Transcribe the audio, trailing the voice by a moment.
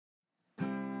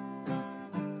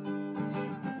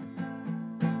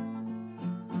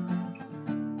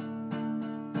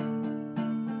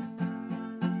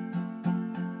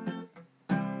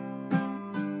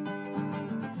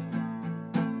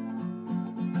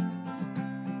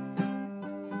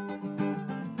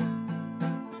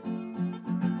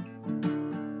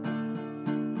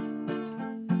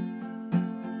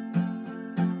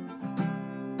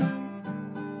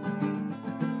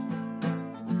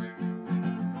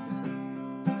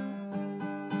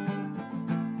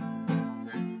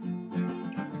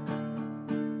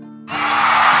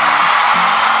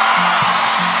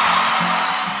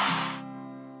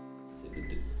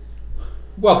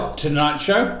Welcome to tonight's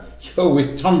show. You're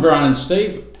with Tom, Brian and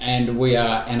Steve, and we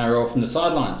are NRL from the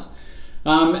Sidelines.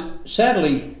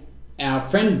 Sadly, our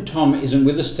friend Tom isn't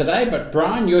with us today, but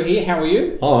Brian, you're here. How are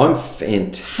you? Oh, I'm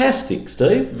fantastic,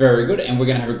 Steve. Very good, and we're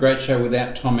going to have a great show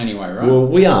without Tom anyway, right? Well,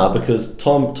 we are, because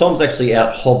Tom's actually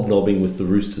out hobnobbing with the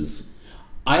Roosters.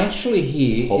 I actually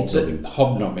hear Hobnobbing. it's a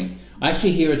hobnobbing. I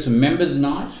actually hear it's a members'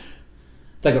 night.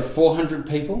 They got 400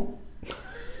 people.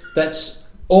 That's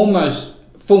almost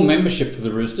full membership for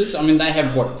the Roosters. I mean, they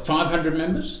have what, 500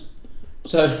 members?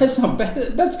 So that's not bad.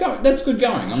 That's good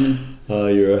going. I mean, Oh,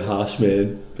 you're a harsh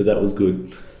man, but that was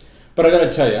good. but I got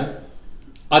to tell you,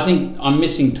 I think I'm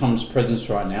missing Tom's presence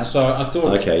right now. So I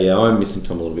thought. Okay, yeah, I'm missing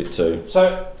Tom a little bit too.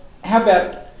 So how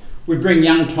about we bring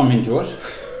young Tom into it?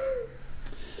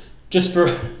 Just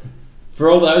for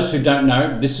all those who don't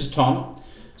know, this is Tom.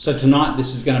 So tonight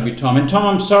this is going to be Tom. And Tom,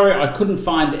 I'm sorry I couldn't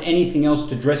find anything else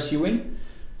to dress you in.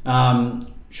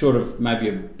 Short of maybe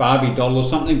a Barbie doll or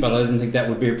something, but I didn't think that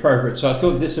would be appropriate. So I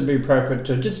thought this would be appropriate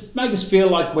to just make us feel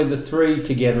like we're the three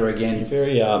together again. You're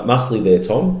very muscly there,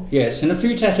 Tom. Yes, and a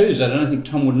few tattoos that I don't think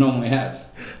Tom would normally have.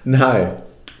 No.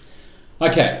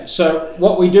 Okay, so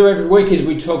what we do every week is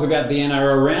we talk about the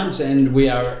NRL rounds, and we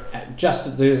are just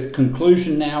at the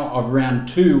conclusion now of round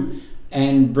 2,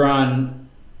 and Brian,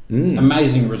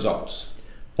 amazing results.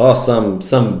 Oh, some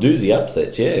doozy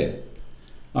upsets, yeah.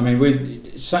 I mean,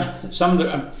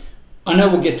 I know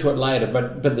we'll get to it later,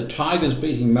 but the Tigers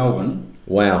beating Melbourne,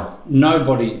 Wow.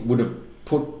 nobody would have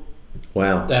put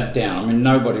Wow. that down. I mean,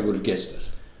 nobody would have guessed it.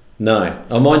 No.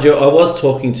 Oh, mind you, I was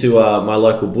talking to my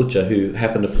local butcher who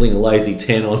happened to fling a lazy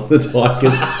 10 on the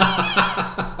Tigers.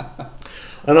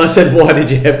 And I said, why did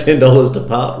you have $10 to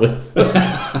part with?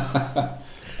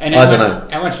 And I don't know.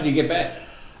 How much did you get back?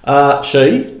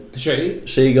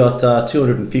 She got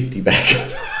 250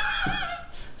 back.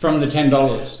 From the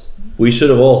 $10. We should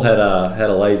have all had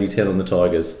a lazy 10 on the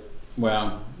Tigers.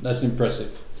 Wow, that's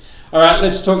impressive. All right,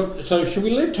 let's talk. So, should we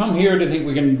leave Tom here, or do you think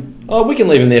we can? Oh, we can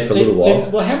leave him there for a little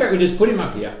while. Well, how about we just put him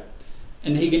up here,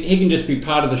 and he can just be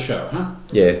part of the show, huh?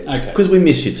 Yeah. Okay. Because we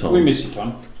miss you, Tom. We miss you,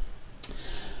 Tom.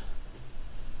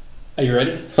 Are you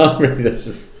ready? I'm ready.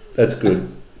 That's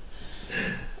good.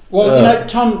 Well, you know,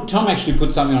 Tom actually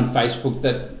put something on Facebook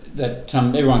that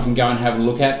everyone can go and have a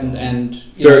look at, and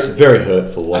very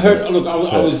hurtful. Wasn't it? Look,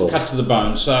 I was cut to the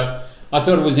bone, so I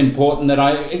thought it was important that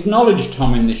I acknowledge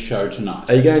Tom in this show tonight.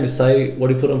 Are you going to say what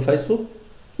he put on Facebook?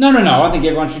 No. I think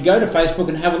everyone should go to Facebook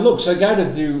and have a look. So go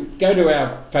to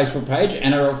our Facebook page,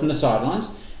 NRL from the Sidelines,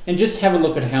 and just have a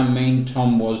look at how mean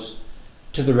Tom was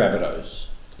to the Rabbitohs.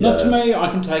 Not to me, I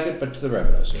can take it, but to the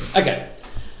Rabbitohs. Okay.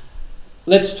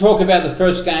 Let's talk about the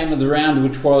first game of the round,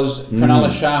 which was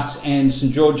Cronulla Sharks and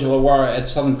St George Illawarra at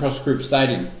Southern Cross Group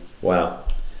Stadium. Wow.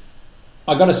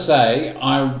 I got to say,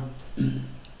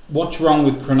 what's wrong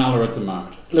with Cronulla at the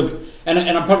moment? Look, and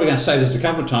I'm probably going to say this a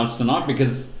couple of times tonight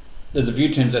because there's a few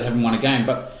teams that haven't won a game,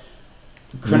 but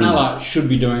Cronulla should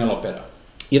be doing a lot better.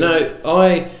 You know,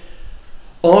 I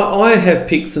have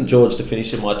picked St George to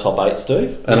finish in my top 8,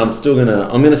 Steve, and I'm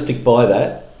gonna stick by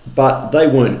that. But they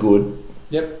weren't good.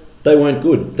 Yep. They weren't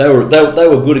good. They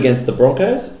were good against the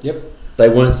Broncos. Yep. They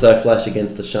weren't so flash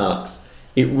against the Sharks.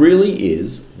 It really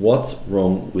is what's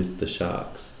wrong with the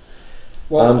Sharks.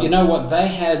 Well, you know what? They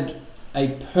had a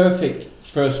perfect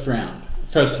first half.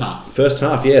 First half,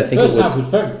 yeah. I think First half was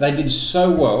perfect. They did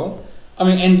so well. I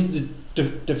mean, and the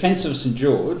defence of St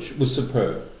George was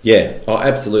superb. Yeah, oh,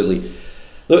 absolutely.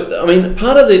 Look, I mean,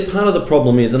 part of the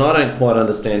problem is, and I don't quite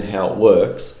understand how it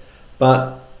works,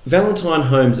 but Valentine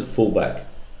Holmes at fullback.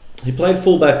 He played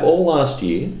fullback all last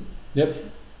year. Yep.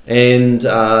 And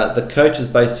the coaches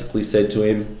basically said to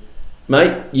him,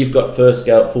 mate, you've got first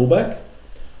go at fullback.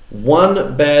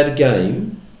 One bad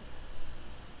game,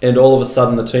 and all of a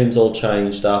sudden the team's all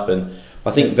changed up. And I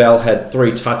think Val had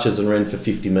 3 touches and ran for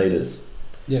 50 metres.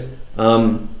 Yep.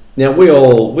 Now, we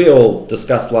all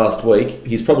discussed last week,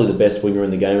 he's probably the best winger in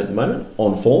the game at the moment,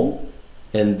 on form.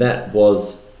 And that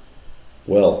was,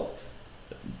 well,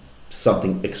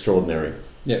 something extraordinary.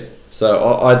 Yeah. So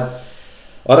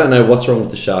I don't know what's wrong with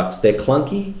the Sharks. They're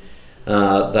clunky.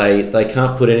 They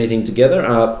can't put anything together.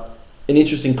 An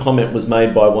interesting comment was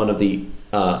made by one of the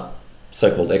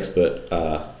so-called expert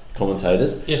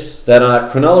commentators. Yes. That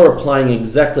Cronulla are playing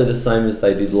exactly the same as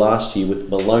they did last year with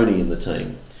Maloney in the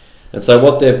team. And so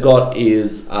what they've got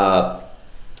is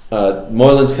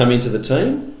Moylan's come into the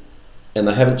team and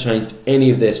they haven't changed any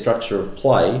of their structure of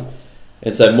play.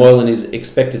 And so Moylan is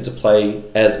expected to play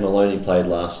as Maloney played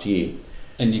last year.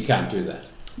 And you can't do that.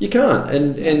 You can't.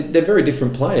 And they're very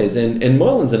different players. And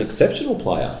Moylan's an exceptional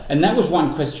player. And that was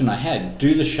one question I had.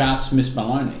 Do the Sharks miss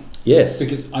Maloney? Yes.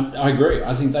 Because I agree.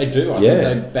 I think they do. I Yeah.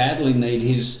 think they badly need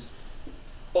his.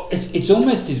 It's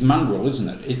almost his mongrel, isn't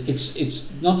it? It's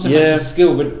not so much his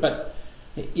skill, but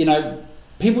you know,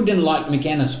 people didn't like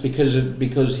McGuinness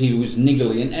because he was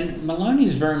niggly, and Maloney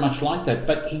is very much like that.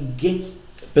 But he gets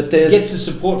the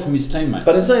support from his teammates.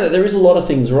 But in saying that, there is a lot of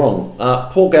things wrong.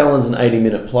 Paul Gallen's an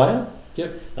 80-minute player.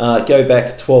 Yep. Go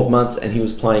back 12 months and he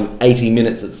was playing 80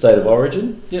 minutes at State of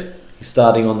Origin. Yep. He's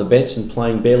starting on the bench and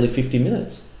playing barely 50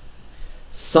 minutes.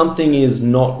 Something is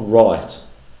not right.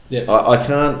 Yep. I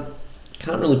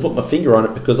can't really put my finger on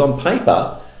it, because on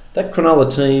paper, that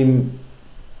Cronulla team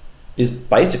is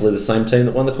basically the same team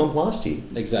that won the comp last year.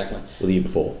 Exactly. Or the year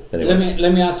before. Anyway.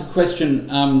 Let me ask a question.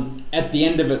 At the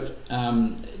end of it,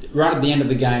 right at the end of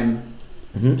the game,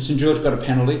 St George got a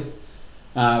penalty.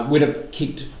 Widdop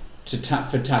kicked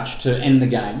for touch to end the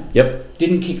game. Yep.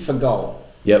 Didn't kick for goal.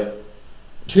 Yep.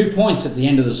 2 points at the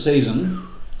end of the season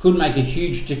could make a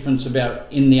huge difference about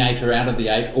in the 8 or out of the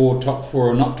 8, or top 4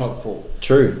 or not top 4.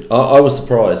 True. I was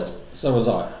surprised. So was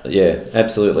I. Yeah,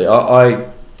 absolutely. I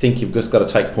think you've just got to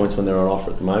take points when they're on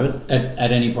offer at the moment.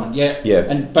 At any point, yeah.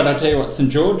 Yeah. But I tell you what, St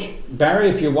George, Barry,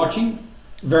 if you're watching,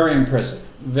 very impressive.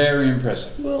 Very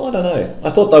impressive. Well, I don't know. I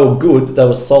thought they were good. They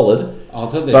were solid. I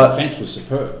thought their defence was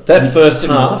superb. That first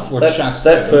half,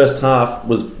 that first half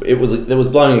was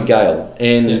blowing a gale,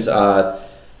 and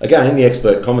again, the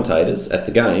expert commentators at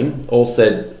the game all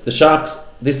said the Sharks.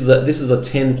 This is a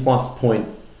 10+ point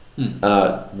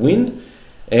win,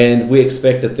 and we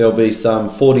expect that there'll be some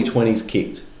 40-20s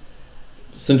kicked.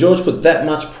 St George put that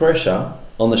much pressure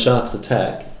on the Sharks'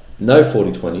 attack, no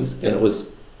 40-20s, and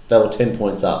they were 10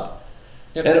 points up.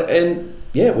 Yep. And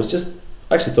it was just,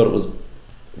 I actually thought it was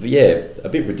a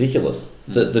bit ridiculous.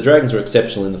 The Dragons were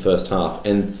exceptional in the first half,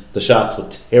 and the Sharks were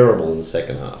terrible in the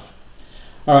second half.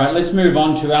 All right, let's move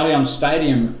on to Allianz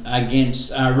Stadium against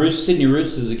Sydney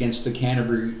Roosters against the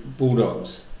Canterbury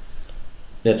Bulldogs.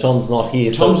 Now, Tom's not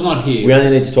here. Tom's not here. We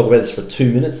only need to talk about this for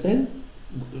 2 minutes then?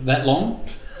 That long?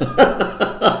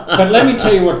 But let me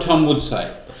tell you what Tom would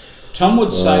say. Tom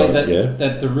would say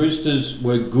that the Roosters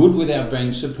were good without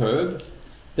being superb,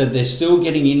 that they're still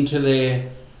getting into their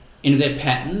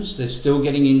patterns, they're still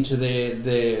getting into their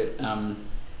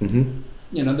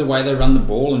you know, the way they run the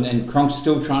ball, and Cronk's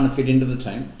still trying to fit into the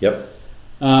team. Yep.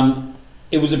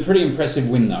 It was a pretty impressive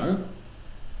win, though.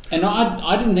 And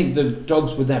I didn't think the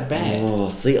Dogs were that bad. Oh,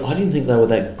 see, I didn't think they were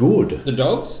that good. The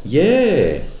Dogs?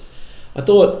 Yeah. I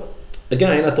thought they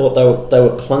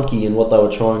were clunky in what they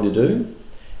were trying to do.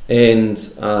 And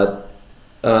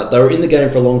they were in the game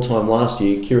for a long time last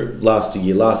week.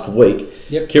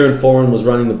 Yep. Kieran Foran was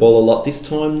running the ball a lot. This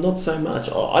time, not so much.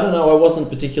 I don't know. I wasn't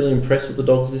particularly impressed with the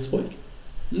Dogs this week.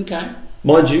 Okay.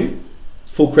 Mind you,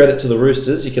 full credit to the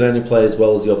Roosters. You can only play as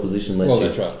well as the opposition lets you.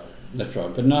 That's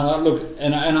right. But no, look,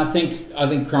 and I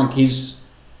think Cronk is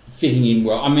fitting in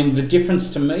well. I mean, the difference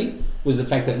to me was the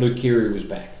fact that Luke Keary was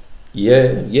back.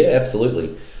 Yeah,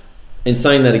 absolutely. In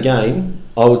saying that again,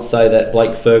 I would say that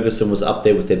Blake Ferguson was up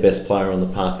there with their best player on the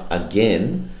park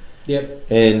again. Yep.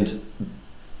 And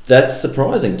that's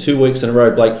surprising. 2 weeks in a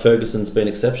row, Blake Ferguson's been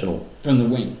exceptional. From the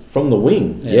wing.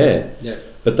 Yeah.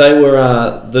 But they were...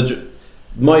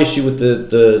 my issue with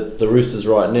the Roosters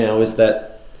right now is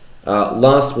that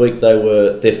last week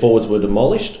their forwards were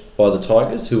demolished by the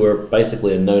Tigers, who are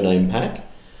basically a no-name pack.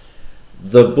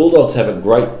 The Bulldogs have a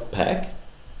great pack,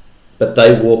 but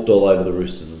they walked all over the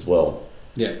Roosters as well.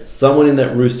 Yeah. Someone in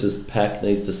that Roosters pack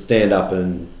needs to stand up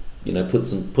and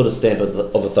put a stamp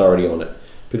of authority on it,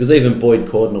 because even Boyd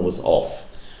Cordner was off.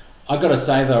 I got to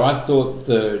say though, I thought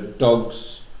the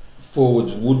Dogs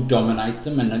forwards would dominate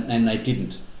them, and they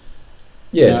didn't.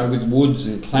 Yeah. You know, with Woods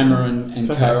and Clammer and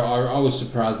Co, I was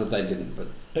surprised that they didn't. But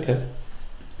okay.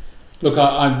 Look,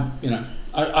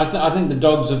 I think the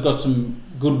Dogs have got some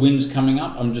good wins coming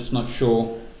up. I'm just not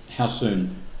sure how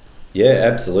soon. Yeah,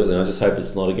 absolutely. I just hope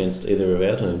it's not against either of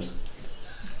our teams.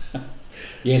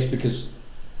 Yes, because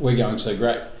we're going so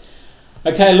great.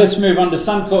 Okay, let's move on to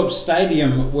Suncorp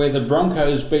Stadium, where the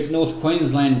Broncos beat North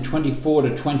Queensland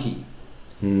 24-20.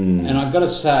 And I've got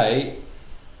to say,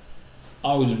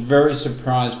 I was very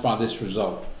surprised by this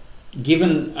result.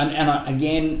 Given,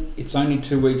 again, it's only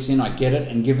 2 weeks in, I get it,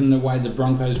 and given the way the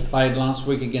Broncos played last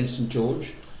week against St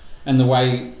George, and the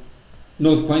way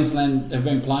North Queensland have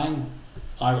been playing,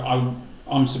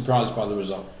 I'm surprised by the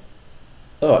result.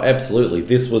 Oh, absolutely.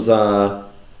 This was,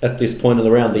 at this point in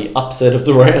the round, the upset of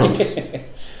the round.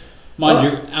 Mind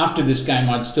you, after this game,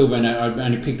 I'd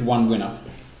only picked one winner.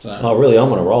 So. Oh, really?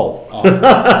 I'm on a roll.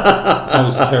 That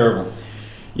was terrible.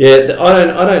 Yeah,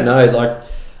 I don't know. Like,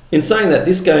 in saying that,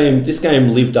 this game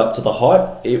lived up to the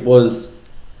hype. It was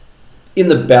in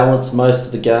the balance most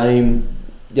of the game,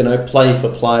 you know, play for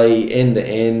play, end to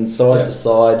end, side to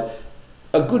side,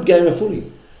 a good game of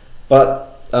footy.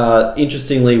 But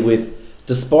interestingly,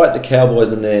 despite the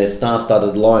Cowboys and their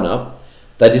star-studded lineup,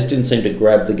 they just didn't seem to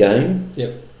grab the game.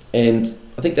 Yep. And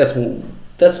I think that's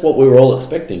what we were all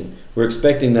expecting. We're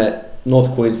expecting that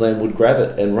North Queensland would grab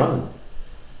it and run,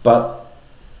 but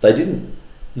they didn't.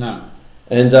 No.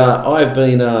 And I've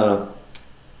been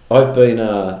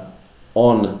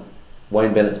on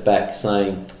Wayne Bennett's back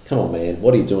saying, "Come on, man,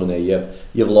 what are you doing there?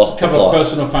 You've lost a couple of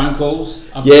personal phone calls.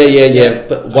 Yeah.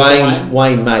 But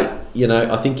Wayne, mate, you know,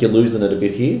 I think you're losing it a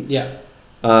bit here. Yeah.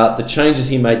 The changes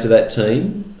he made to that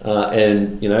team,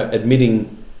 and you know,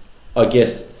 admitting, I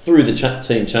guess, through the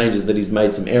team changes that he's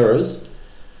made some errors,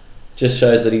 just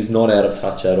shows that he's not out of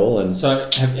touch at all." And so,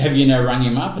 have you now rung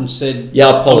him up and said, "Yeah,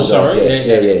 I apologise." I'm sorry.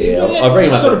 Yeah. I've rang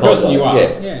him up and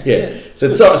apologised. Yeah.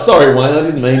 Said, sorry, Wayne, I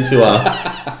didn't mean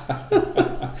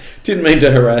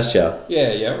to harass you.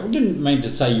 Yeah. I didn't mean to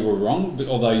say you were wrong, but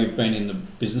although you've been in the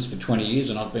business for 20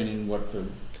 years and I've been in, for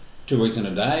 2 weeks and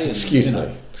a day. And, Excuse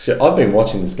me. So I've been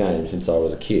watching this game since I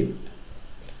was a kid.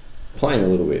 Playing a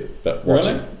little bit, but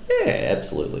watching. Really? Yeah,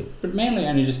 absolutely. But Manly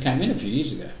only just came in a few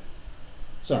years ago.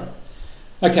 Sorry.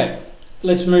 Okay,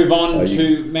 let's move on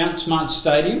to Mount Smart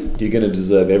Stadium. You're going to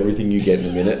deserve everything you get in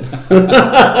a minute. I think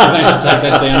I should take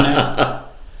that down now.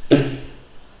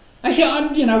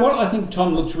 Actually, you know what? I think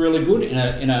Tom looks really good in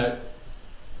a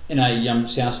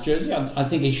South jersey. I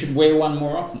think he should wear one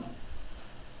more often.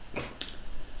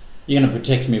 You're going to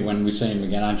protect me when we see him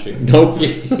again, aren't you? Nope.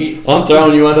 I'm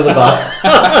throwing you under the bus.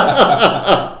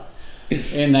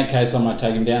 In that case, I might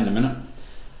take him down in a minute.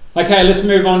 Okay, let's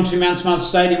move on to Mount Smart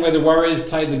Stadium, where the Warriors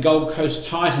played the Gold Coast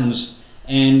Titans,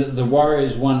 and the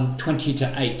Warriors won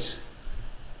 20-8.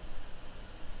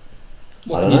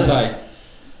 What can you say?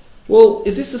 Well,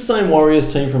 is this the same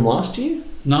Warriors team from last year?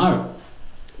 No.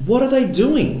 What are they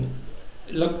doing?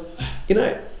 Look, you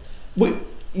know,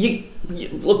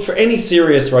 look, for any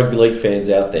serious rugby league fans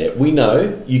out there, we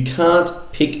know you can't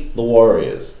pick the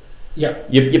Warriors. Yeah.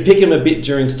 You pick them a bit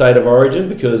during State of Origin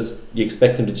because you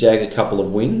expect them to jag a couple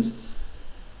of wins.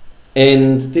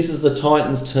 And this is the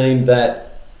Titans team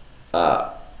that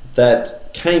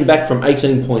came back from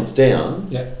 18 points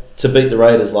down to beat the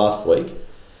Raiders last week.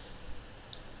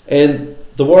 And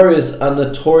the Warriors are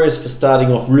notorious for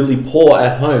starting off really poor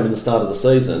at home in the start of the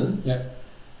season. Yeah.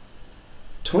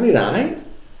 20-8?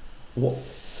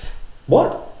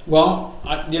 What? Well,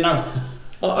 you know...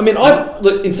 I mean,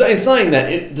 in saying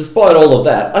that, despite all of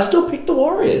that, I still picked the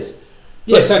Warriors.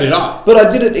 Yeah, so did I. But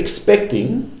I did it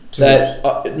expecting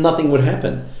that nothing would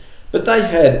happen. But they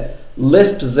had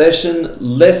less possession,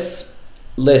 less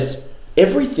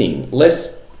everything,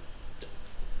 less...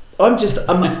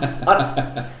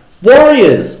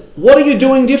 Warriors, what are you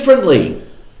doing differently?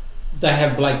 They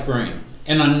have Blake Green.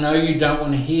 And I know you don't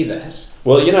want to hear that.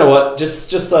 Well, you know what?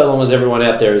 Just so long as everyone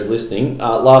out there is listening,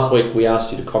 last week we asked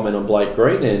you to comment on Blake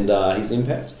Green and his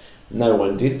impact. No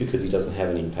one did because he doesn't have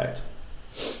an impact.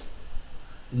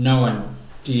 No one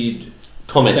did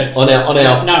comment on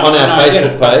our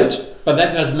Facebook page. But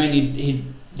that doesn't mean he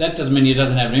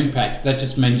doesn't have an impact. That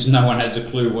just means no one has a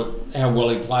clue how well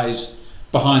he plays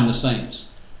behind the scenes.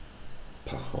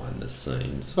 Behind the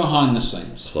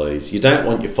scenes. Please. You don't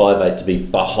want your 5'8" to be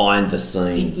behind the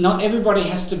scenes. Not everybody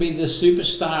has to be the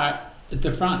superstar at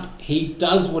the front. He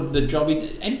does what the job he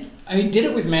did. And he did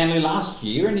it with Manly last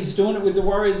year, and he's doing it with the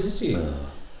Warriors this year.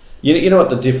 You know what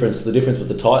the difference with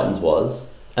the Titans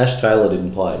was? Ash Taylor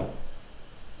didn't play.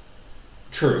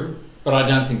 True, but I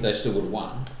don't think they still would have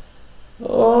won.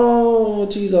 Oh,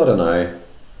 geez, I don't know.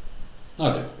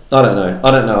 I do. I don't know.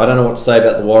 I don't know what to say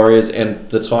about the Warriors, and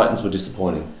the Titans were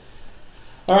disappointing.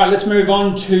 All right, let's move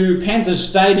on to Panthers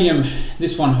Stadium.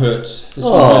 This one hurts. This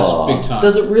one hurts big time.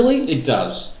 Does it really? It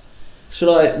does. Should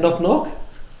I knock?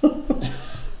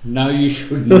 No, you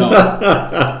should not.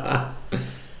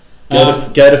 Go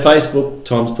to Facebook.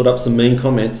 Tom's put up some mean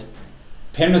comments.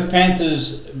 Penrith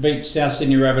Panthers beat South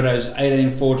Sydney Rabbitohs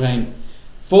 18-14.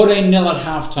 14-0 at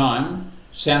half-time.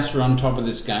 Souths were on top of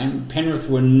this game. Penrith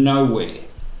were nowhere.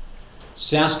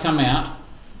 Souths come out.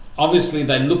 Obviously,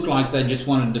 they looked like they just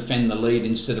wanted to defend the lead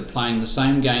instead of playing the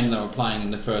same game they were playing in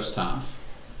the first half.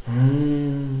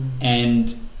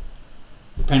 And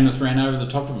Penrith ran over the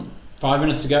top of them. 5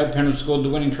 minutes to go, Penrith scored the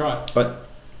winning try. But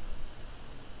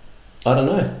I don't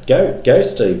know. Go,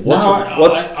 Steve.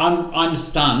 I'm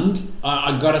stunned.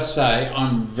 I got to say,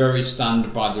 I'm very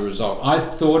stunned by the result. I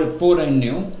thought at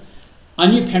 14-0, I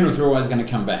knew Penrith were always going to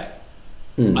come back.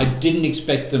 I didn't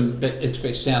expect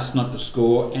South not to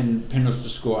score and Penrith to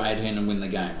score 18 and win the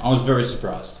game. I was very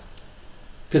surprised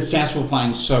because South were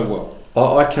playing so well.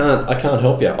 I can't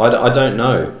help you. I don't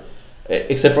know.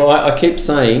 Except for I keep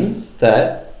saying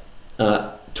that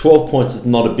 12 points is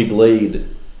not a big lead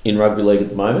in rugby league at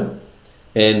the moment,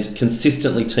 and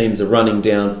consistently teams are running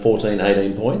down 14,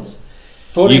 18 points.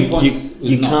 14 points.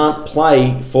 You can't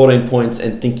play 14 points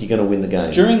and think you're going to win the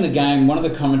game. During the game, one of the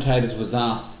commentators was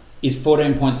asked, is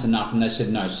 14 points enough? And they said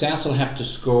no. South will have to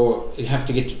score, you have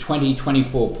to get to 20,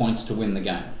 24 points to win the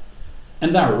game.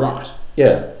 And they were right.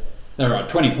 Yeah. They were right.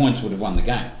 20 points would have won the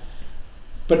game.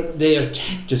 But their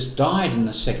attack just died in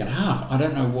the second half. I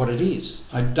don't know what it is.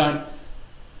 I don't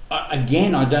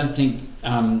think...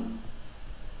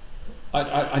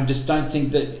 I just don't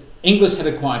think that... Inglis had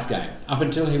a quiet game. Up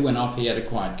until he went off, he had a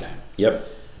quiet game. Yep.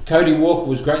 Cody Walker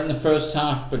was great in the first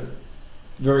half, but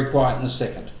very quiet in the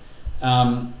second.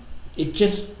 It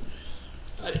just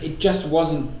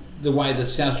wasn't the way that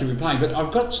South should be playing. But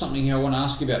I've got something here I want to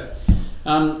ask you about.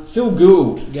 Phil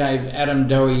Gould gave Adam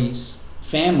Doey's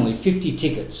family 50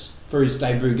 tickets for his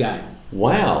debut game.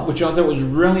 Wow. Which I thought was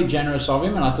really generous of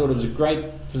him, and I thought it was great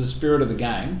for the spirit of the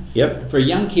game. Yep. For a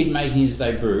young kid making his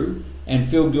debut, and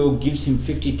Phil Gould gives him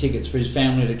 50 tickets for his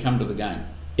family to come to the game.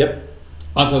 Yep.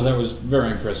 I thought that was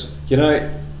very impressive. You know,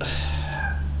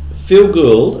 Phil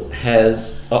Gould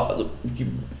has,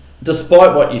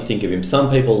 despite what you think of him,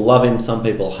 some people love him, some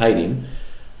people hate him.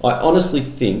 I honestly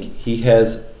think he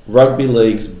has rugby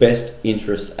league's best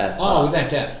interests at heart. Oh, without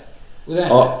doubt.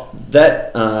 Without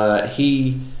doubt.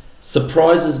 He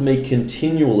surprises me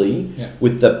continually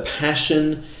with the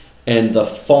passion and the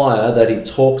fire that he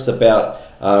talks about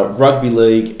rugby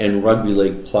league and rugby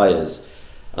league players.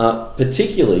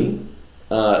 Particularly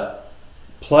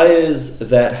players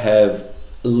that have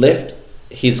left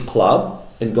his club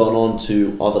and gone on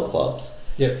to other clubs.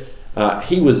 Yep.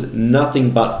 He was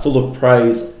nothing but full of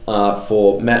praise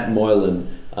for Matt Moylan,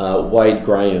 Wade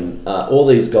Graham, all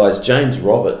these guys, James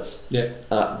Roberts.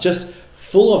 Yep. Just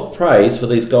full of praise for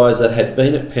these guys that had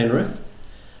been at Penrith,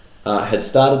 had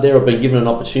started there or been given an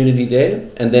opportunity there,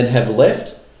 and then have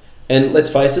left. And let's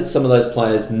face it, some of those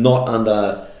players not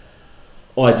under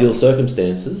ideal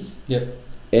circumstances. Yep.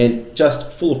 And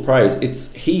just full of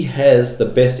praise. He has the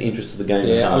best interest of the game.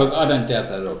 Yeah, look, I don't doubt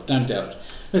that at all. Don't doubt it.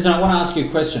 Listen, I want to ask you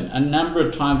a question. A number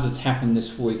of times it's happened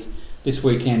this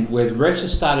weekend, where the refs are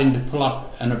starting to pull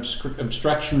up an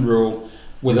obstruction rule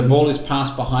where the ball is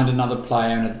passed behind another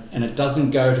player and it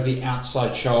doesn't go to the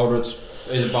outside shoulder,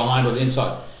 it's either behind or the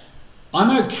inside.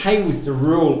 I'm okay with the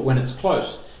rule when it's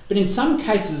close, but in some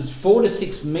cases it's 4 to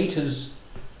 6 metres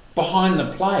behind the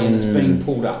play and it's being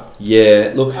pulled up.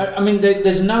 Yeah, look... I mean,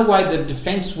 there's no way the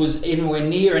defence was anywhere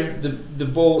near the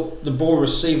ball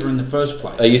receiver in the first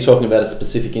place. Are you talking about a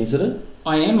specific incident?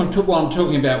 I am. I'm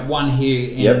talking about one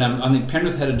here. I think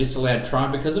Penrith had a disallowed try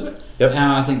because of it. Yep.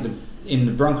 I think in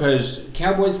the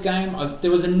Broncos-Cowboys game,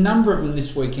 there was a number of them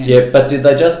this weekend. Yeah, but did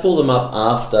they just pull them up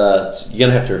after... You're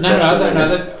going to have to refresh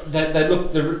No. They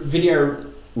looked... The video...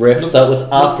 So it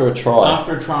was after a try.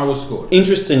 After a try was scored.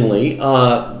 Interestingly,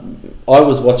 I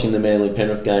was watching the Manly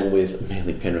Parramatta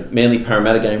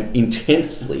game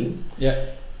intensely. Yeah.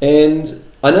 And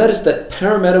I noticed that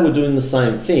Parramatta were doing the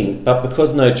same thing, but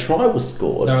because no try was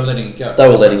scored... They were letting it go. They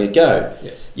were letting it go.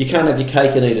 Yes. You can't have your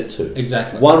cake and eat it too.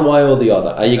 Exactly. One way or the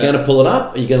other. Are you going to pull it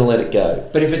up or are you going to let it go?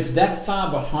 But if it's that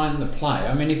far behind the play,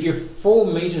 I mean, if you're 4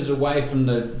 metres away from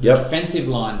the defensive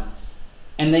line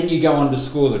and then you go on to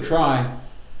score the try...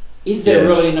 Is there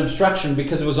really an obstruction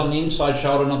because it was on the inside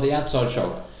shoulder, not the outside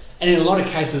shoulder? And in a lot of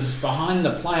cases, it's behind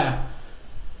the player.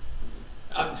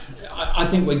 I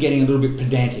think we're getting a little bit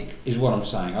pedantic, is what I'm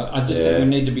saying. I just think we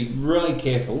need to be really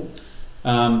careful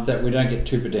that we don't get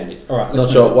too pedantic. All right.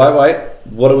 Not sure. Wait.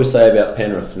 What do we say about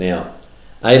Penrith now?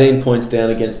 18 points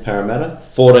down against Parramatta,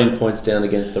 14 points down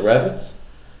against the Rabbits.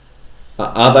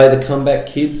 Are they the comeback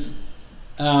kids?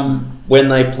 When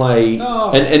they play,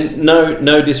 and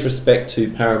no disrespect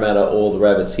to Parramatta or the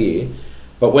Rabbits here,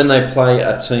 but when they play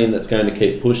a team that's going to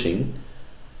keep pushing,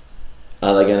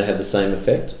 are they going to have the same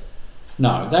effect?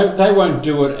 No, they won't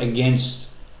do it against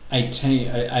a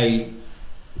team,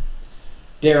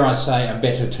 dare I say, a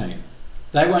better team.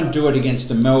 They won't do it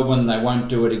against a Melbourne, they won't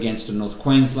do it against a North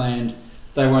Queensland,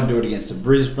 they won't do it against a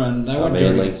Brisbane, they won't do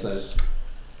it against those.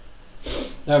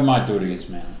 They might do it against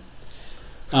Melbourne.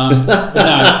 But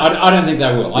no, I don't think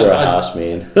they will. You're a harsh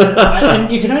man. And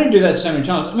you can only do that so many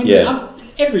times. I mean,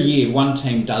 every year one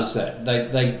team does that.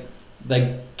 They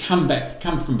come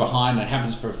from behind. It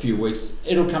happens for a few weeks.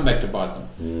 It'll come back to bite them.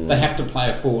 They have to play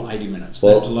a full 80 minutes.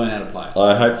 They have to learn how to play it.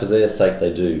 I hope for their sake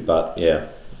they do, but yeah.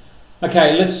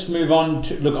 Okay, let's move on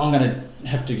to... Look, I'm going to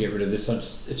have to get rid of this.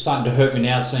 It's starting to hurt me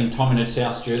now seeing Tom in a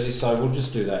South jersey, so we'll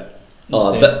just do that.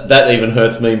 Oh, instead. that even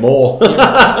hurts me more.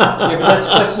 Yeah, but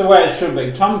that's the way it should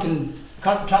be. Tom can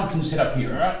sit up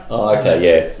here, all right? Oh, okay,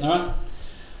 yeah. All right.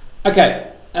 Okay.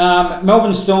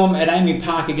 Melbourne Storm at Amy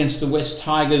Park against the West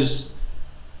Tigers.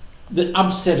 The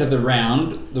upset of the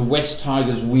round, the West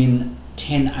Tigers win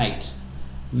 10-8.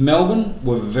 Melbourne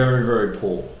were very, very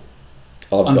poor.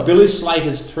 On Billy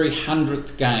Slater's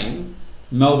 300th game,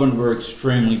 Melbourne were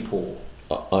extremely poor.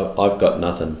 I've got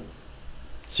nothing.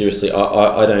 Seriously,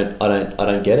 I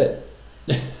don't get it.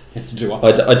 Do I?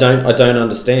 I don't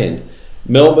understand.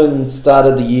 Melbourne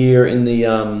started the year in the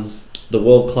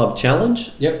World Club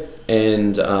Challenge. Yep.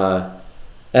 And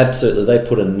absolutely, they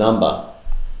put a number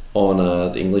on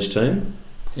the English team.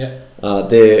 Yep.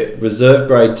 Their reserve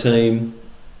grade team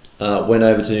went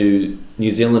over to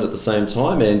New Zealand at the same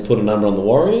time and put a number on the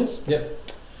Warriors. Yep.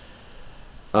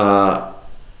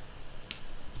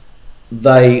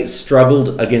 They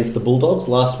struggled against the Bulldogs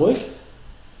last week.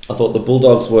 I thought the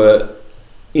Bulldogs were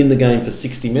in the game for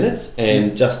 60 minutes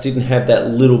and just didn't have that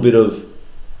little bit of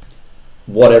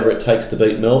whatever it takes to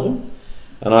beat Melbourne.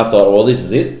 And I thought, well, this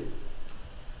is it.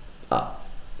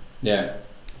 Yeah.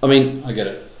 I mean, I get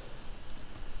it.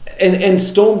 And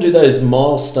Storm do those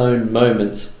milestone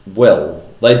moments well.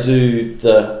 They do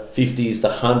the 50s, the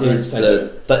 100s.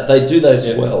 Yes, they do those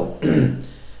well.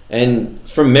 And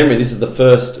from memory, this is the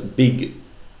first big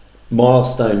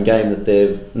milestone game that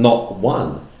they've not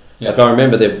won. Yeah. Like I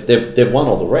remember, they've won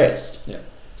all the rest. Yeah.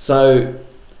 So,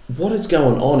 what is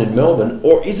going on in Melbourne,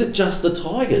 or is it just the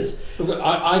Tigers? Look,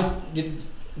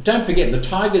 don't forget, the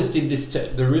Tigers did this to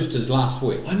the Roosters last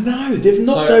week. I know they've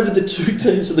knocked over the two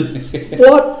teams to the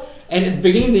what? And at the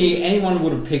beginning of the year, anyone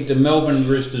would have picked a Melbourne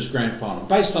Roosters grand final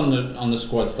based on the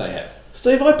squads they have.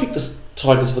 Steve, I picked the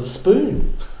Tigers for the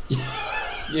spoon.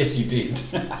 Yes, you did.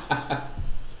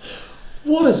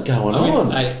 What is going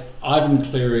on? Ivan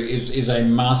Cleary is a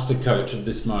master coach at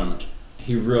this moment.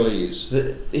 He really is.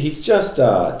 He's just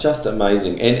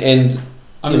amazing. And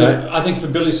I think for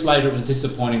Billy Slater it was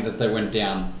disappointing that they went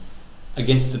down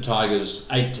against the Tigers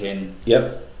 8-10.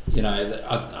 Yep.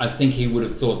 I think he would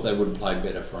have thought they would have played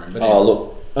better for him. But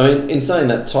look, I mean, in saying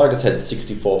that, Tigers had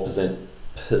 64%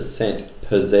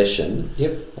 possession.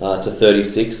 Yep. To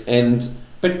 36,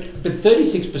 but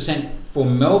 36% for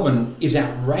Melbourne is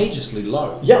outrageously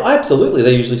low. Yeah, absolutely.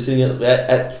 They're usually sitting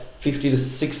at 50 to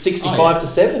 65 to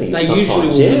 70. They sometimes. usually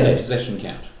will win the possession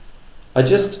count.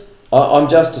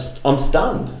 I'm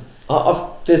stunned.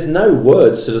 There's no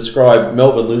words to describe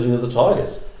Melbourne losing to the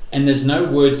Tigers. And there's no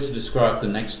words to describe the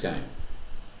next game.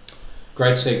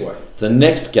 Great segue. The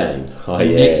next game.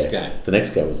 Next game. The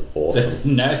next game was awesome.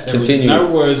 Continue.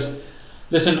 No words.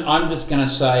 Listen, I'm just going to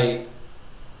say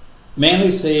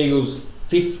Manly Sea Eagles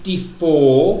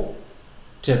 54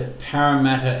 to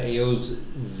Parramatta Eels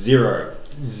 0.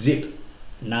 Zip.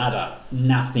 Nada.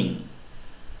 Nothing.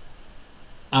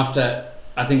 After,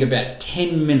 I think, about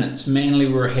 10 minutes, Manly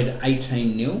were ahead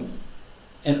 18-0.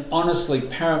 And honestly,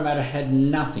 Parramatta had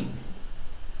nothing.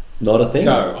 Not a thing?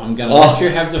 Go. I'm going to let you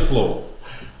have the floor.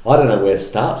 I don't know where to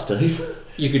start, Steve.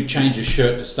 You could change your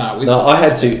shirt to start with. No, I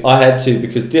had to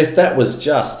because that was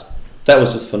just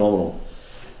phenomenal.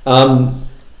 I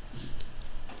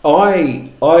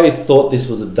thought this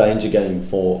was a danger game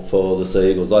for the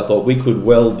Sea Eagles. I thought we could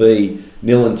well be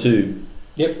 0-2.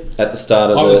 Yep. At the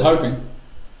start of I was hoping.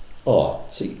 Oh,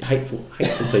 see, hateful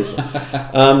people.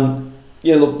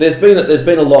 Yeah, look, there's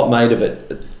been a lot made of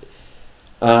it.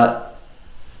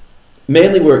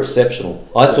 Manly were exceptional.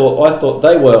 I thought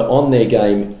they were on their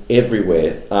game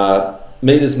everywhere.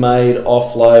 Meters made,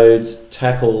 offloads,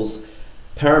 tackles.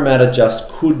 Parramatta just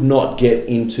could not get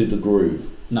into the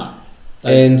groove. No.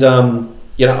 And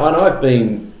I've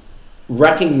been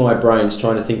racking my brains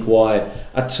trying to think why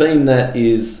a team that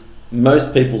is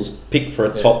most people's pick for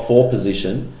a top 4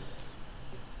 position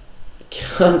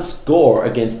can't score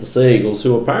against the Sea Eagles,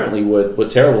 who apparently were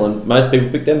terrible, and most people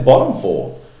picked them bottom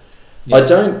 4. Yeah. I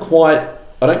don't quite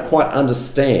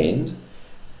understand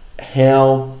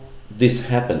how this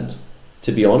happened,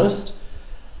 to be honest.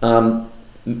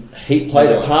 Heat played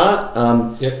a part.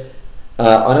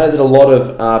 I know that a lot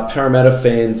of Parramatta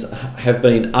fans have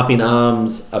been up in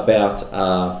arms about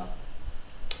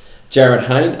Jared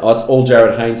Hayne. Oh, it's all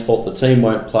Jared Hayne's fault. The team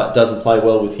doesn't play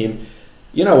well with him.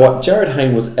 You know what? Jared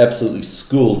Hayne was absolutely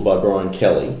schooled by Brian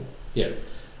Kelly. Yeah.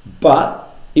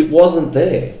 But it wasn't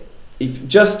there.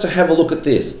 Just to have a look at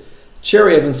this,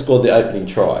 Cherry Evans scored the opening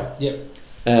try. Yep.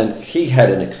 And he had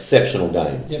an exceptional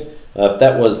game. Yep.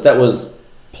 That was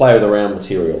player of the round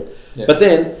material. Yep. But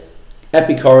then,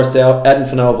 Api Coruscant, Adam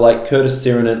Fanel Blake, Curtis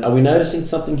Sirinen, are we noticing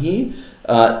something here?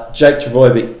 Jake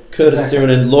Trebojevic, Curtis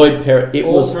Sirenin, Lloyd Perrott. It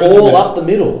was all up the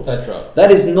middle. That's right.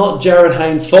 That is not Jared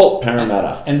Haynes' fault,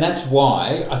 Parramatta. And that's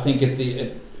why I think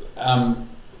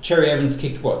Cherry Evans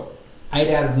kicked what? 8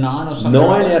 out of 9 or something?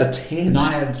 9 out of 10.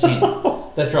 9 out of 10.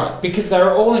 That's right. Because they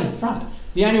were all in front.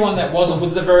 The only one that wasn't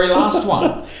was the very last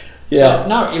one. Yeah. So,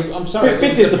 no, I'm sorry.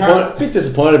 Bit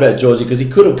disappointed about Georgie because he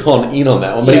could have gone in on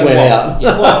that one, but he went out.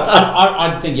 Yeah, well,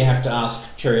 I think you have to ask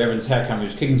Cherry Evans how come he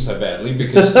was kicking so badly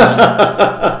because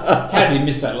how did he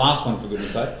miss that last one, for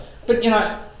goodness sake? But,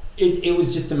 it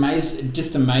was just amazed. It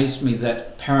just amazed me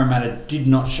that Parramatta did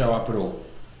not show up at all.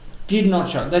 Did not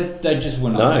show up. They just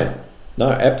were not there. No,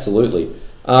 absolutely.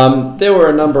 There were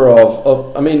a number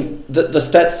of the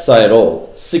stats say it all.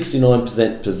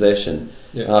 69% possession,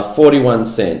 41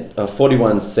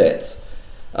 sets.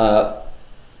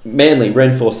 Manly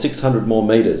ran for 600 more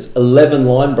metres, 11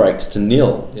 line breaks to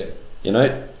 0. Yeah.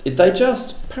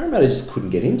 Parramatta just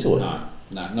couldn't get into it. No,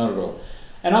 not at all.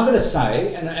 And I'm going to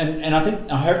say, and I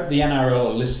hope the NRL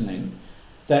are listening,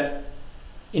 that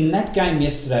in that game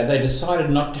yesterday, they decided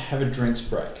not to have a drinks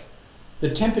break. The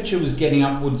temperature was getting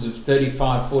upwards of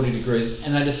 35, 40 degrees,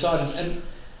 and they decided, and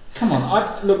come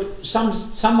on,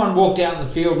 someone walked out in the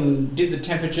field and did the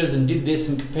temperatures and did this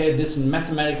and compared this and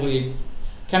mathematically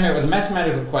came out with a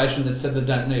mathematical equation that said they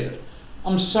don't need it.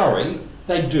 I'm sorry,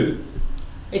 they do.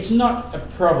 It's not a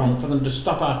problem for them to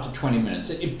stop after 20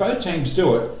 minutes. If both teams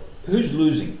do it, who's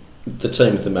losing? The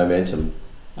team with the momentum.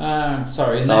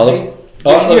 Sorry. You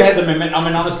had the momentum. I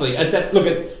mean, honestly,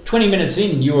 at 20 minutes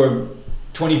in, you were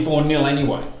 24-0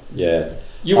 anyway. Yeah.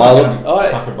 You weren't going to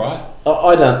suffer by it.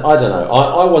 I don't know.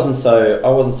 I wasn't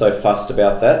so fussed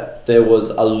about that. There was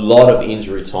a lot of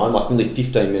injury time, like nearly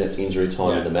 15 minutes injury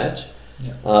time in the match.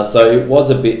 Yeah. So it was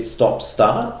a bit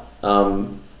stop-start,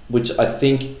 which I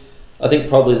think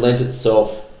probably lent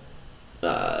itself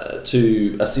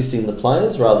to assisting the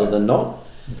players rather than not.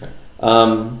 Okay.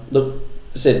 Look,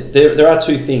 said there are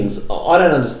two things I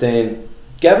don't understand.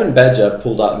 Gavin Badger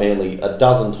pulled up Manly a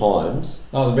dozen times.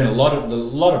 Oh, there've been a lot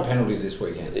of penalties this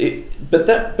weekend.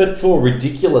 But for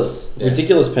ridiculous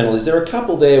penalties, there are a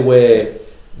couple there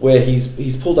where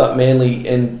he's pulled up Manly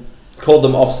and called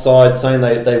them offside, saying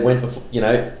they went before,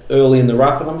 early in the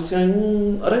ruck, and I'm just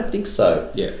going, I don't think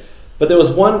so. Yeah. But there was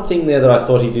one thing there that I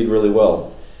thought he did really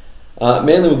well.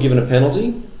 Manly were given a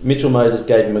penalty. Mitchell Moses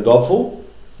gave him a gobful.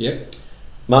 Yep.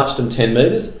 Marched him 10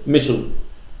 metres. Mitchell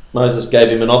Moses gave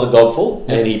him another gobful,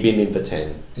 and he binned him for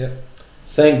 10. Yep.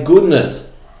 Thank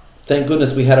goodness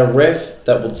we had a ref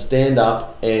that would stand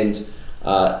up and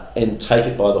take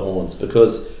it by the horns,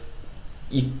 because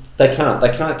they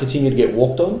can't continue to get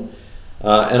walked on.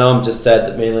 And I'm just sad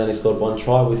that Manly only scored one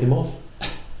try with him off.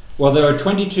 Well, there were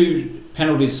 22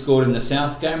 penalties scored in the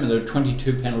South game, and there were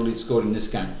 22 penalties scored in this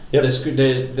game. Yep.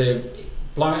 They're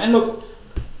blowing. And look,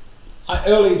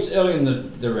 it's early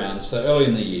in the round, so early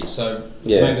in the year, so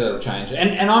maybe that'll change.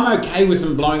 And I'm okay with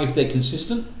them blowing if they're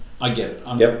consistent. I get it.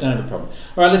 I don't have a problem.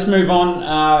 All right, let's move on.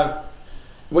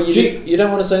 Well, you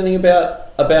don't want to say anything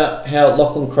about how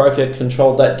Lachlan Croker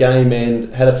controlled that game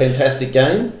and had a fantastic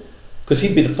game? Because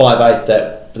he'd be the 5'8"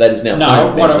 that is now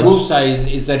playing. No, what I will say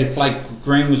is that if Blake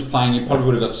Green was playing, you probably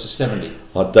would have got to 70.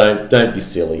 Oh, don't be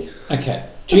silly. Okay.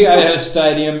 GAO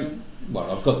Stadium. Well,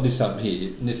 I've got this up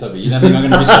here. You don't think I'm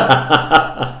going to miss it?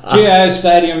 GAO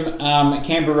Stadium,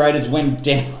 Canberra Raiders went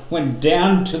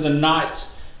down to the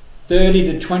Knights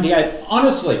 30-28.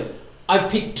 Honestly, I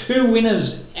picked 2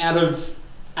 winners out of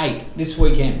 8 this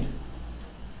weekend.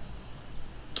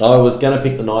 I was going to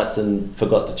pick the Knights and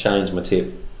forgot to change my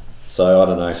tip. So, I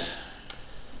don't know.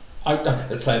 I've got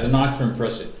to say, the Knights are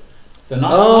impressive. The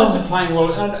Knights are playing well.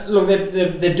 Look,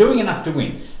 they're doing enough to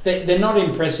win. They're not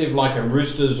impressive like a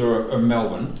Roosters or a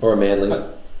Melbourne. Or a Manly.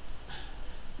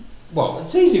 Well,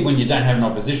 it's easy when you don't have an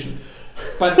opposition.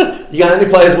 But you can only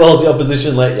play as well as the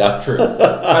opposition let you. True.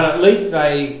 But at least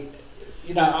they're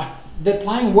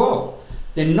playing well.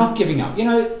 They're not giving up.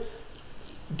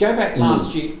 Go back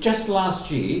last year, just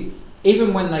last year,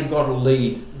 even when they got a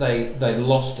lead, they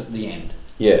lost at the end.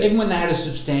 Yeah. Even when they had a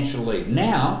substantial lead.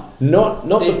 Now,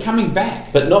 they're coming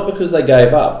back. But not because they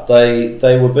gave up.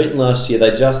 They were beaten last year.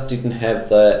 They just didn't have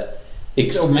that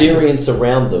experience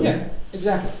around them. Yeah,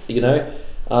 exactly.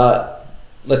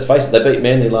 Let's face it, they beat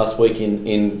Manly last week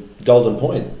in Golden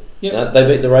Point. Yep. They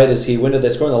beat the Raiders here. When did they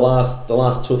score? In the last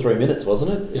 2 or 3 minutes,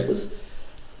 wasn't it? Yep. It was,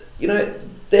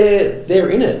 they're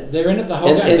in it. They're in it the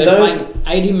whole game. They're playing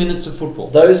 80 minutes of football.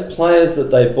 Those players that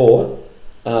they bought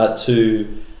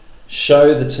to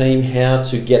show the team how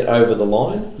to get over the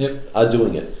line are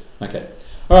doing it. Okay.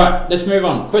 All right, let's move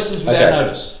on. Questions without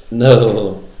notice.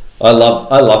 No. I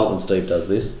love it when Steve does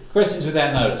this. Questions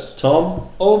without notice. Tom?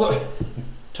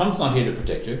 Tom's not here to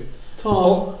protect you.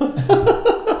 Tom.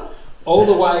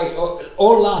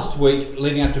 All last week,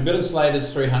 leading up to Billy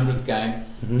Slater's 300th game,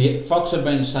 the Fox have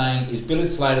been saying, is Billy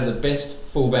Slater the best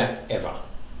fullback ever?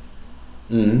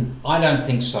 I don't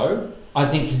think so. I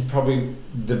think he's probably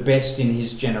the best in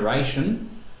his generation,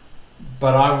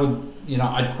 but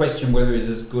I'd question whether he's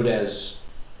as good as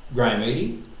Graham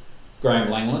Eadie, Graham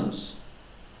Langlands,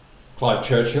 Clive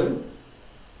Churchill.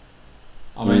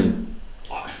 I mean,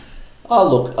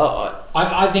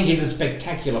 I think he's a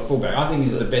spectacular fullback. I think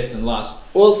he's the best in the last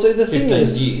 15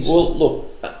 years. Well,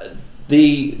 look,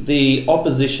 the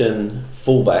opposition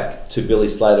fullback to Billy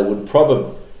Slater would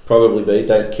probably be,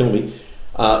 don't kill me,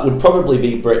 would probably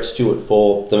be Brett Stewart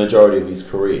for the majority of his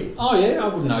career. Oh yeah, I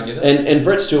wouldn't argue that. And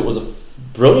Brett Stewart was a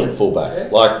brilliant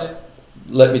fullback.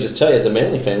 Let me just tell you, as a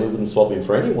Manly fan, we wouldn't swap him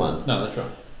for anyone. No, that's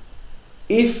right.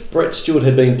 If Brett Stewart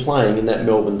had been playing in that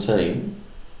Melbourne team,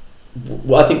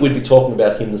 I think we'd be talking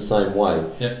about him the same way.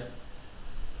 Yep.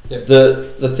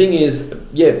 The thing is,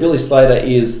 Billy Slater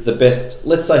is the best.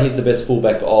 Let's say he's the best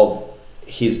fullback of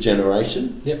his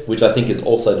generation, which I think is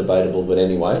also debatable. But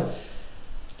anyway,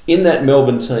 in that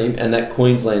Melbourne team and that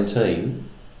Queensland team,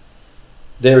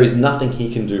 there is nothing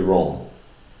he can do wrong.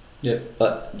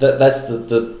 But that's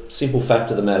the simple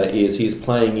fact of the matter is he's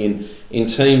playing in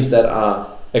teams that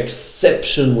are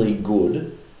exceptionally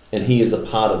good, and he is a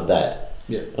part of that.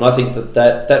 And I think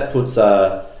that puts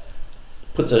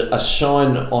a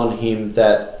shine on him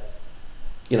that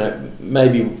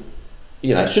maybe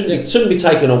shouldn't be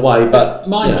taken away. But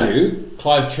mind you,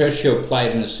 Clive Churchill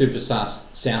played in a Superstar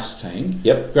South team.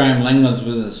 Graham Langlands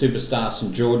was in the Superstar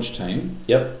St George team.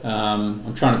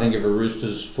 I'm trying to think of a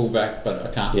Roosters fullback, but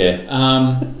I can't.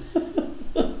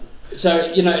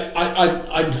 So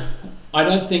I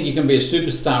don't think you can be a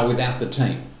superstar without the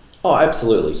team. Oh,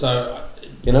 absolutely. So.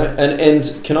 And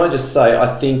can I just say,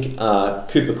 I think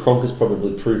Cooper Cronk is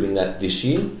probably proving that this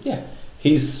year.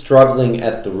 He's struggling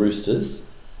at the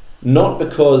Roosters, not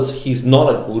because he's he's an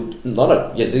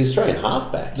Australian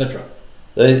halfback. That's right.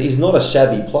 He's not a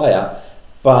shabby player,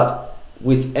 but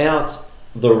without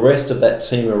the rest of that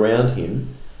team around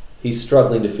him, he's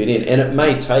struggling to fit in, and it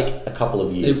may take a couple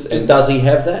of years. And does he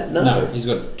have that? No, he's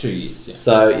got 2 years.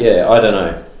 So I don't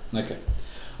know. Okay.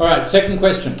 All right. Second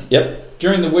question.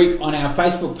 During the week on our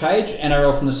Facebook page,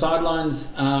 NRL from the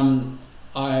Sidelines,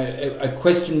 a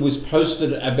question was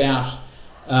posted about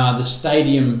the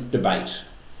stadium debate.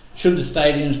 Should the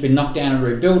stadiums be knocked down and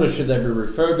rebuilt, or should they be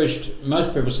refurbished?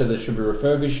 Most people said they should be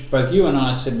refurbished. Both you and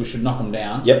I said we should knock them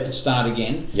down and start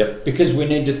again. Because we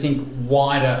need to think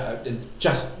wider,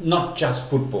 not just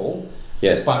football.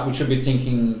 But we should be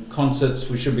thinking concerts.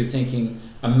 We should be thinking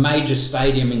a major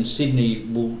stadium in Sydney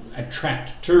will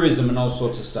attract tourism and all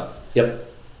sorts of stuff. Do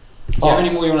you have any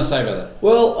more you want to say about that?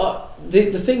 Well,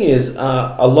 the thing is,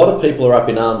 a lot of people are up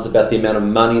in arms about the amount of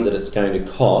money that it's going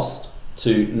to cost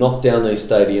to knock down these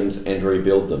stadiums and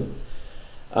rebuild them.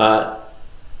 I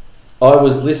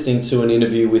was listening to an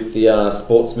interview with the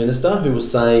sports minister who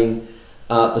was saying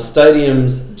the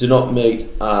stadiums do not meet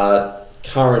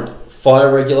current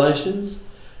fire regulations.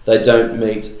 They don't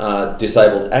meet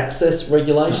disabled access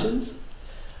regulations.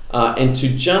 And to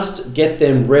just get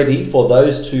them ready for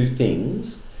those two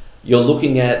things, you're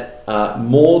looking at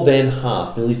more than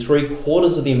half, nearly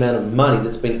 3/4 of the amount of money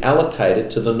that's been allocated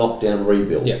to the knockdown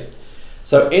rebuild.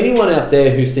 So anyone out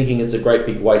there who's thinking it's a great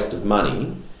big waste of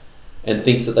money and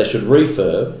thinks that they should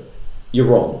refurb, you're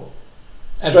wrong.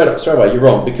 Straight away, you're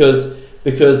wrong, because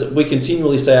we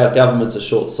continually say our governments are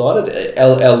short-sighted,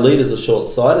 our leaders are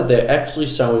short-sighted. They're actually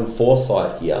showing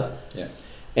foresight here.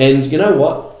 And you know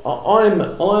what? I'm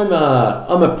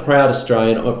a proud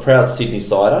Australian. I'm a proud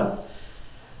Sydney-sider.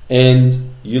 And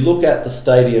you look at the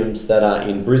stadiums that are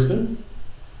in Brisbane,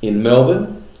 in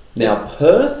Melbourne, now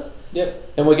Perth,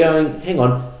 and we're going, hang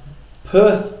on,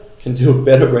 Perth can do a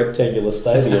better rectangular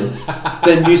stadium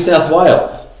than New South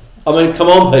Wales. I mean, come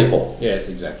on, people. Yes,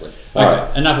 exactly.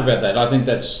 Okay, enough about that. I think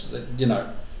that's,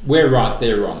 we're right,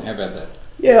 they're wrong. How about that?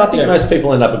 Yeah, I think most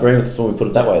people end up agreeing with us when we put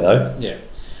it that way, though.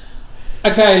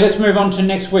 Okay, let's move on to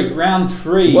next week, round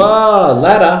 3. Wow,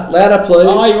 ladder, please.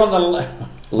 Oh, you want the ladder?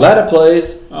 Ladder,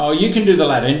 please. Oh, you can do the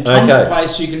ladder. In Tom's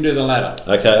place, you can do the ladder.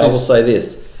 Okay, I will say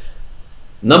this.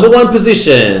 Number 1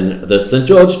 position, the St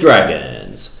George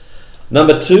Dragons.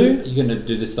 Number 2... You're going to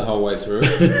do this the whole way through?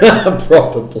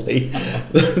 Probably.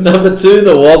 Number 2,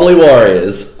 the Wobbly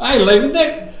Warriors. Hey, leave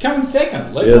them coming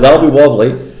second. They'll be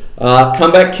wobbly.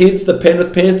 Comeback Kids, the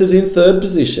Penrith Panthers in 3rd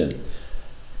position.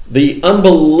 The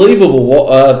unbelievable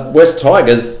West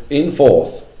Tigers in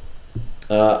 4th.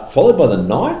 Followed by the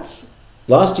Knights.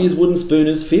 Last year's Wooden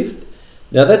Spooners 5th.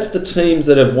 Now that's the teams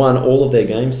that have won all of their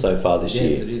games so far this year.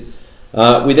 Yes, it is.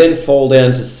 We then fall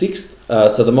down to 6th.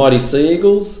 So the Mighty Sea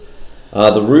Eagles,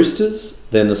 the Roosters,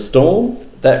 then the Storm.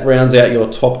 That rounds out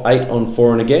your top 8 on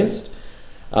for and against.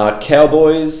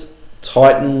 Cowboys,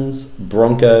 Titans,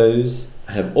 Broncos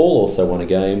have all also won a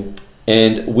game.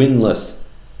 And winless,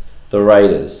 the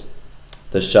Raiders,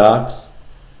 the Sharks,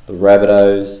 the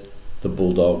Rabbitohs, the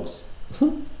Bulldogs,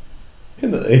 and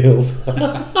the Eels. All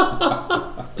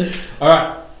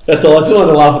right. That's all. I just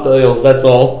wanted to laugh at the Eels. That's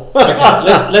all.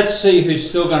 Okay, let's see who's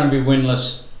still going to be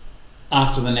winless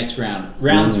after the next round.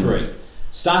 Round 3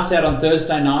 starts out on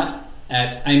Thursday night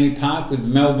at Amy Park with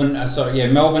Melbourne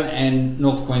and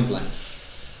North Queensland.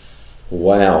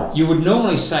 Wow. You would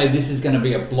normally say this is going to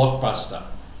be a blockbuster,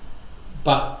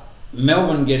 but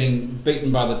Melbourne getting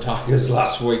beaten by the Tigers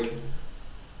last week.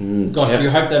 Gosh, you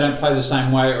hope they don't play the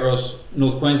same way, or else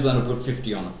North Queensland will put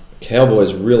 50 on it.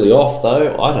 Cowboys really off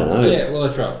though. I don't know. Yeah, well,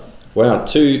 that's right. Wow,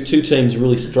 two teams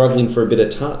really struggling for a bit of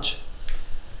touch.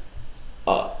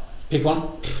 Pick one.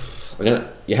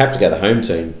 You have to go the home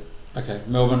team. Okay,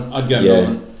 Melbourne. I'd go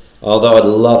Melbourne. Although I'd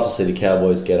love to see the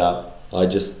Cowboys get up. I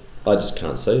just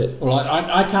can't see it. Well,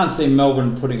 I can't see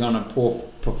Melbourne putting on a poor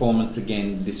performance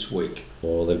again this week.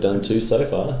 Well, they've done 2 so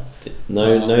far.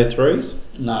 No 3s?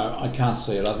 No, I can't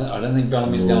see it. I don't think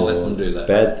Bellamy's going to let them do that.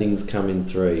 Bad things come in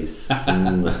 3s.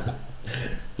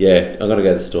 Yeah, I've got to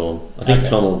go the Storm. I think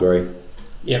Tom will agree.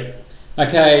 Yep.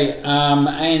 Okay,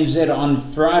 ANZ on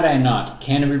Friday night.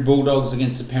 Canterbury Bulldogs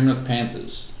against the Penrith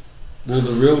Panthers. Will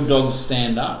the real dogs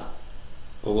stand up,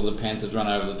 or will the Panthers run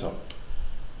over the top?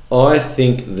 I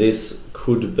think this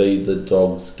could be the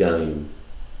Dogs' game.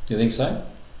 You think so?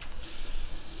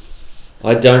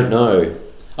 I don't know.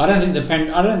 I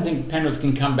don't think Penrith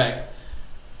can come back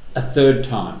a third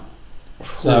time.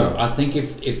 So I think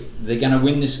if they're going to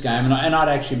win this game, and I'd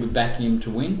actually be backing him to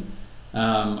win,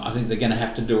 I think they're going to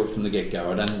have to do it from the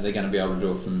get-go. I don't think they're going to be able to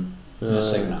do it from the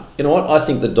second half. You know what? I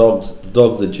think the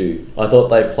dogs are due. I thought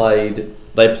they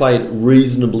played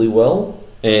reasonably well,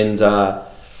 and I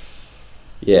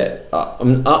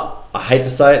hate to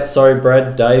say it. Sorry,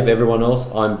 Brad, Dave, everyone else.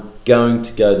 I'm going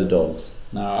to go the Dogs.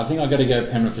 No, I think I've got to go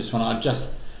Penrith this one.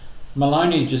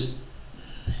 Maloney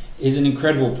is an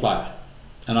incredible player,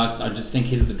 and I just think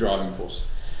he's the driving force.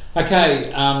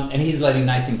 Okay, and he's letting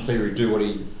Nathan Cleary do what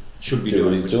he should be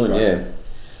doing. Yeah.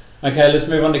 Okay, let's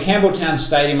move on to Campbelltown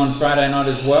Stadium on Friday night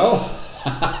as well.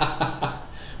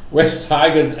 West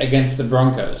Tigers against the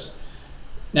Broncos.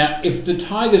 Now, if the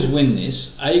Tigers win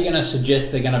this, are you going to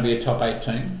suggest they're going to be a top 8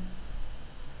 team?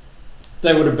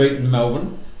 They would have beaten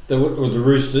Melbourne. Or the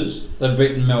Roosters. They've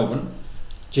beaten Melbourne.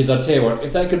 Geez, I tell you what,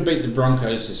 if they could beat the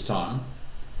Broncos this time.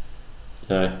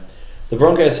 No. The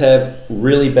Broncos have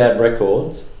really bad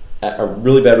records. A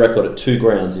really bad record at 2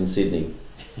 grounds in Sydney.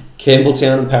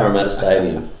 Campbelltown and Parramatta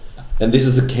Stadium. And this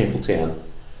is at Campbelltown.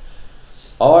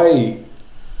 You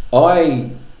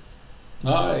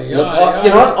know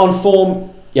what? On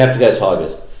form, you have to go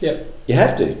Tigers. Yep. You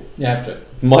have to. You have to.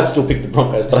 Might still pick the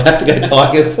Broncos, but I have to go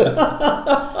Tigers.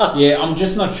 Yeah, I'm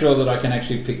just not sure that I can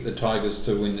actually pick the Tigers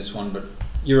to win this one, but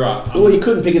you're right. Well, you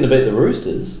couldn't pick them to beat the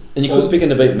Roosters, and you couldn't pick them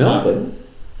to beat Melbourne.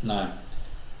 No.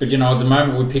 But, at the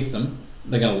moment we pick them,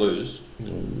 they're going to lose.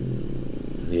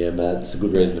 Yeah, man, it's a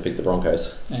good reason to pick the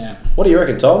Broncos. Yeah. What do you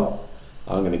reckon, Tom?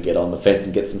 I'm going to get on the fence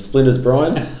and get some splinters,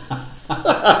 Brian.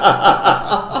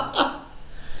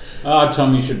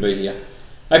 Tom, you should be here.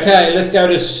 Okay, let's go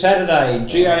to Saturday.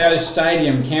 GIO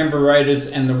Stadium, Canberra Raiders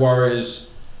and the Warriors.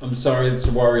 I'm sorry, it's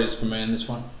the Warriors for me in this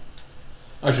one.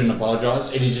 I shouldn't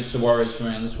apologise. It is just the Warriors for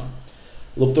me in this one.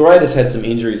 Look, the Raiders had some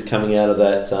injuries coming out of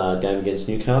that game against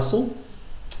Newcastle.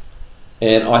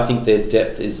 And I think their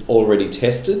depth is already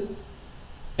tested.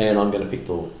 And I'm going to pick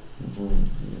the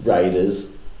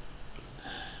Raiders.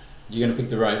 You're going to pick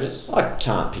the Raiders? I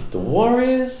can't pick the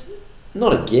Warriors.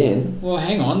 Not again. Well,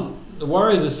 hang on. The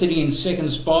Warriors are sitting in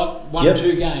second spot, won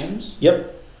 2 games.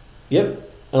 Yep. And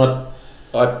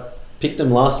I picked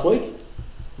them last week.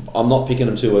 I'm not picking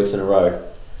them 2 weeks in a row.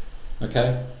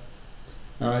 Okay.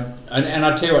 All right. And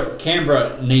I tell you what,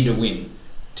 Canberra need to win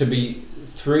to be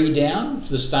 3 down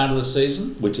for the start of the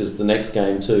season. Which is the next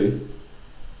game too.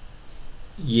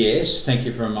 Yes, thank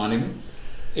you for reminding me.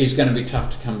 Is going to be tough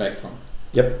to come back from.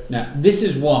 Yep. Now, this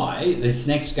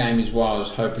next game is why I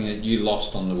was hoping that you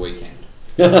lost on the weekend.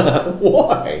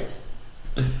 Why?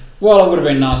 Well, it would have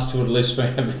been nice to at least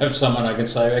have someone I can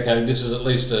say, okay, this is at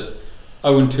least a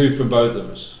 0-2 for both of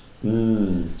us.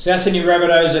 South Sydney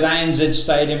Rabbitohs at ANZ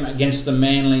Stadium against the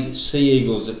Manly Sea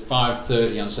Eagles at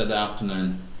 5:30 on Saturday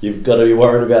afternoon. You've got to be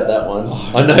worried about that one.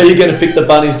 I know you're going to pick the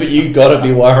Bunnies, but you've got to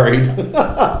be worried.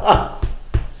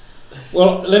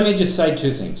 Well, let me just say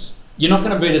two things. You're not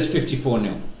going to beat us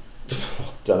 54-0.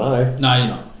 Don't know. No, you're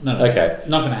not. No. Okay.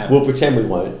 Not going to happen. We'll pretend we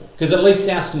won't. Because at least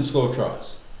South can score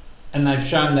tries. And they've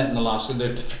shown that in the last...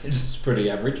 Their defence is pretty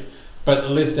average. But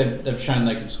at least they've shown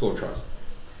they can score tries.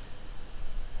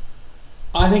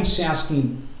 I think South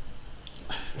can...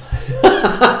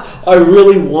 I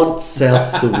really want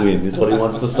Souths to win, is what he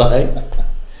wants to say.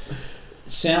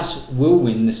 South will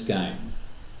win this game.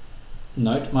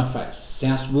 Note my face.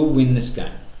 South will win this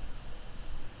game.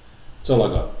 That's all I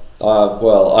got.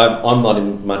 Well, I'm not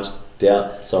in much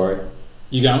doubt, sorry.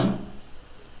 You going?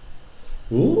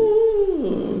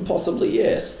 Ooh, possibly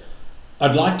yes.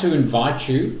 I'd like to invite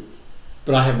you,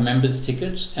 but I have members'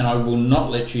 tickets and I will not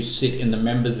let you sit in the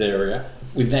members' area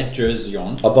with that jersey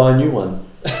on. I'll buy a new one.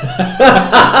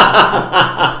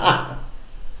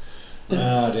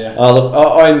 Oh dear.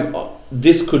 Look,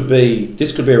 this could be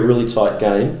a really tight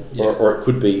game, Yes. or it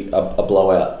could be a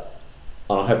blowout.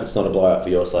 And I hope it's not a blowout for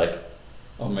your sake.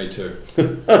 Oh, me too.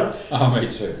 Oh,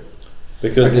 me too.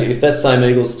 Because Okay. if that same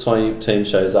Eagles team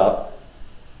shows up,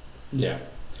 Yeah.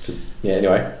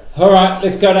 Anyway. All right,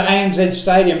 let's go to ANZ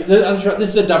Stadium. This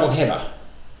is a double header.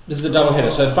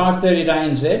 So 5:30 to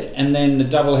ANZ, and then the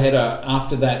double header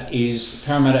after that is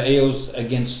Parramatta Eels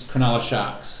against Cronulla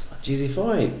Sharks. Geez, if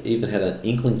I even had an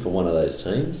inkling for one of those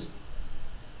teams,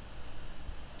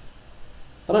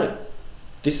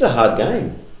 this is a hard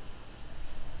game.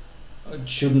 It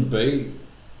shouldn't be.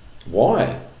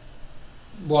 Why?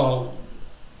 Well,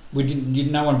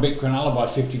 no one beat Cronulla by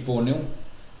 54-0.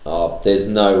 Oh, there's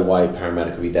no way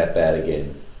Parramatta could be that bad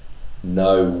again.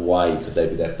 No way could they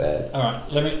be that bad. All right,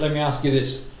 let me ask you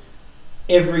this.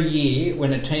 Every year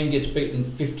when a team gets beaten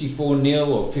 54-0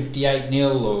 or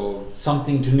 58-0 or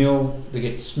something to nil, they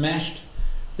get smashed,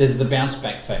 there's the bounce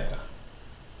back factor.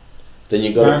 Then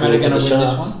you've got to Parramatta feel for going the to win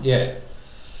Sharks. this one? Yeah.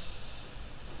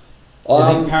 Do you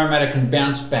think Parramatta can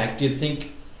bounce back? Do you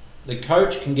think the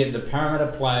coach can get the Parramatta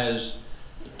players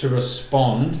to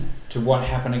respond to what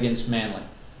happened against Manly?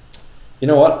 You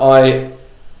know what?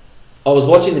 I was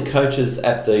watching the coaches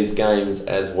at these games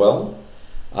as well.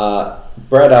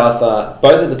 Brad Arthur,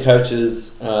 both of the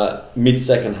coaches,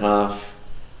 mid-second half,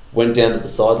 went down to the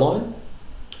sideline.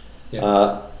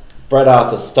 Yeah. Brad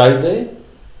Arthur stayed there,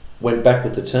 went back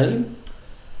with the team.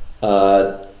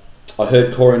 I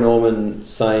heard Corey Norman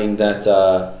saying that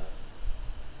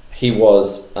he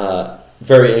was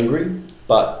very angry,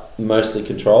 but mostly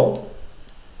controlled.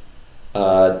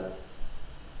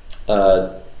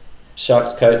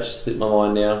 Sharks coach, slipped my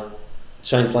mind now,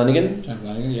 Shane Flanagan.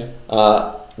 Yeah.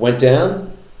 Went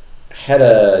down, had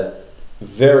a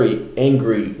very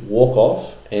angry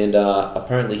walk-off, and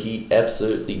apparently he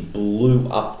absolutely blew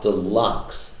up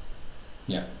deluxe.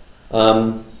 Yeah.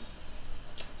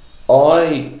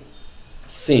 I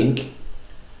think,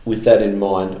 with that in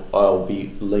mind, I'll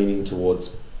be leaning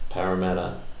towards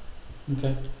Parramatta.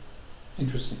 Okay.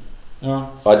 Interesting.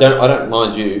 All right. I don't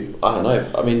mind you. I don't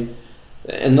know. I mean,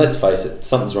 and let's face it,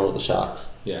 something's wrong with the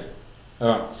Sharks. Yeah. All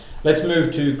right. Let's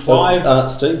move to Clive.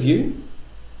 Steve, you?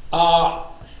 I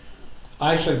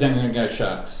actually think I'm going to go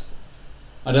Sharks.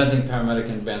 I don't think Parramatta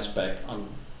can bounce back.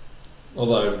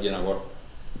 Although, you know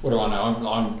what do I know?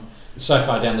 I'm so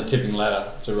far down the tipping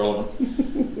ladder, it's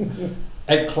irrelevant.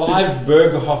 At Clive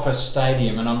Berghofer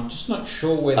Stadium, and I'm just not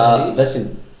sure where that is. That's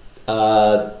in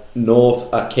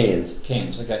North Cairns.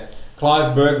 Cairns, okay.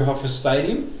 Clive Berghofer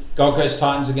Stadium, Gold Coast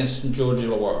Titans against St George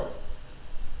Illawarra.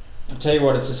 I'll tell you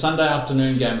what, it's a Sunday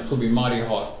afternoon game. It could be mighty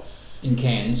hot in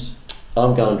Cairns.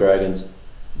 I'm going Dragons.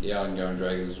 Yeah, I can go and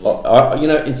Dragons as well.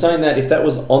 In saying that, if that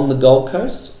was on the Gold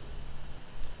Coast,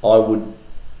 I would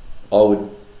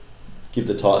give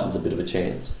the Titans a bit of a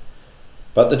chance.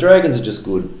 But the Dragons are just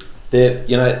good. They're,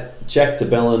 Jack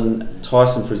DeBellin,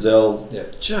 Tyson Frizzell,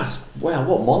 Yep. just, wow,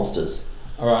 what monsters.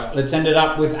 All right, let's end it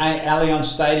up with Allianz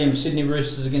Stadium, Sydney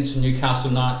Roosters against the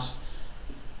Newcastle Knights.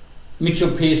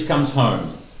 Mitchell Pearce comes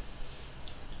home.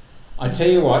 I tell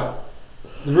you what,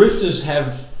 the Roosters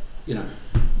have,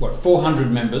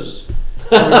 400 members.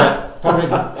 Probably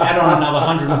add on another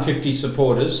 150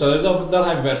 supporters, so they'll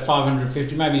have about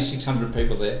 550, maybe 600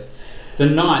 people there. The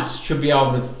Knights should be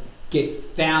able to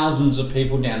get thousands of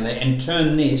people down there and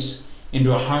turn this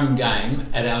into a home game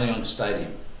at Allianz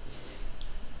Stadium.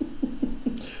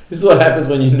 This is what happens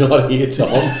when you're not here, Tom.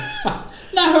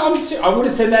 No, I would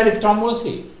have said that if Tom was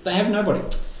here. They have nobody.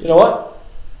 You know what?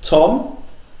 Tom,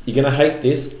 you're going to hate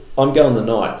this. I'm going the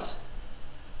Knights.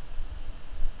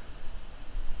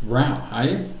 Wow, are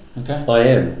you? Okay. I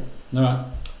am. All right.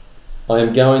 I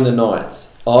am going the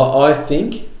Knights. I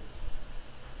think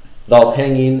they'll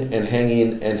hang in and hang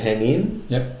in and hang in.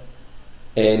 Yep.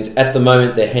 And at the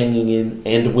moment, they're hanging in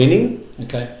and winning.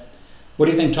 Okay. What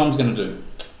do you think Tom's going to do?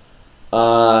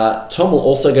 Tom will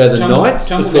also go the Knights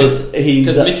because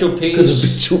Mitchell Pearce, because of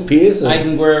Mitchell Pearce,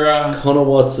 Aiden Guerra, Connor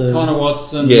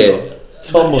Watson. Yeah.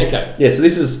 Tom. Okay. Yeah. So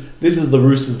this is the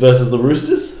Roosters versus the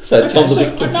Roosters. So Tom's a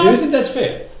bit confused. I think that's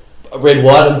fair. Red,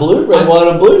 white, and blue. White,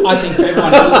 and blue. I think for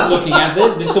everyone looking out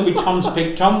there, this will be Tom's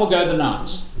pick. Tom will go the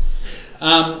Knights.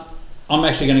 I'm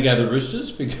actually going to go the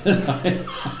Roosters because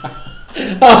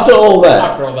after all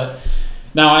that.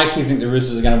 No, I actually think the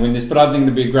Roosters are going to win this, but I think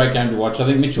it'll be a great game to watch. I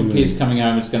think Mitchell Pearce coming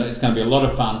home, it's going to be a lot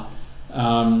of fun,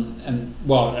 and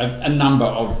a number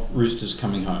of Roosters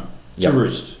coming home to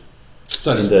roost.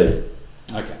 So to speak.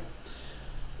 Okay.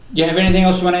 Do you have anything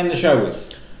else you want to end the show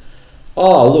with?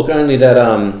 Oh, look, only that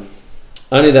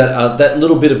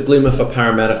little bit of glimmer for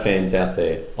Parramatta fans out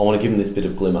there. I want to give them this bit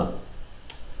of glimmer.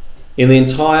 In the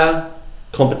entire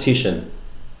competition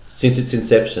since its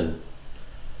inception,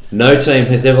 no team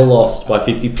has ever lost by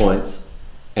 50 points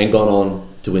and gone on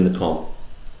to win the comp.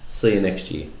 See you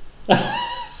next year. Do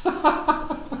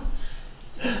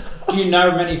you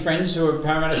know many friends who are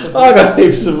Parramatta supporters? I got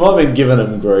heaps of them. I've been giving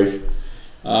them grief.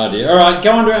 Oh dear. Alright,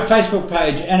 go onto our Facebook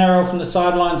page, NRL from the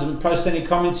Sidelines, and post any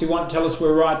comments you want. Tell us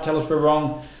we're right, tell us we're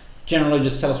wrong. Generally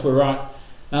just tell us we're right.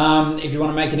 If you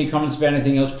want to make any comments about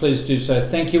anything else, please do so.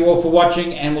 Thank you all for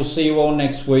watching, and we'll see you all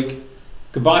next week.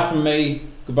 Goodbye from me.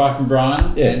 Goodbye from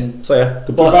Brian. Yeah. And so yeah.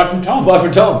 Goodbye. Goodbye from Tom. Goodbye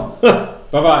from Tom.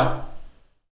 Bye-bye.